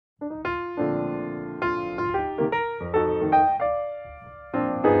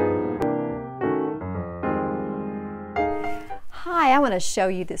Hi, I want to show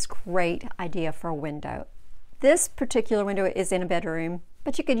you this great idea for a window. This particular window is in a bedroom,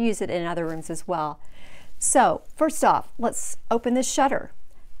 but you could use it in other rooms as well. So first off, let's open this shutter,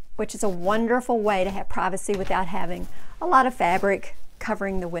 which is a wonderful way to have privacy without having a lot of fabric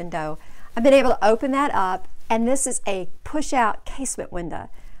covering the window. I've been able to open that up, and this is a push-out casement window.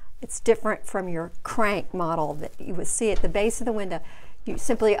 It's different from your crank model that you would see at the base of the window. You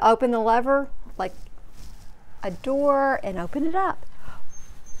simply open the lever like a door and open it up.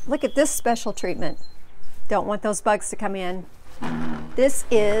 Look at this special treatment. Don't want those bugs to come in. This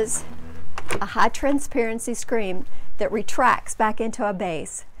is a high transparency screen that retracts back into a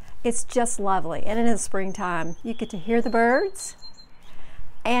base. It's just lovely. And in the springtime, you get to hear the birds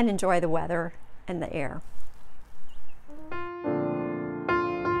and enjoy the weather and the air.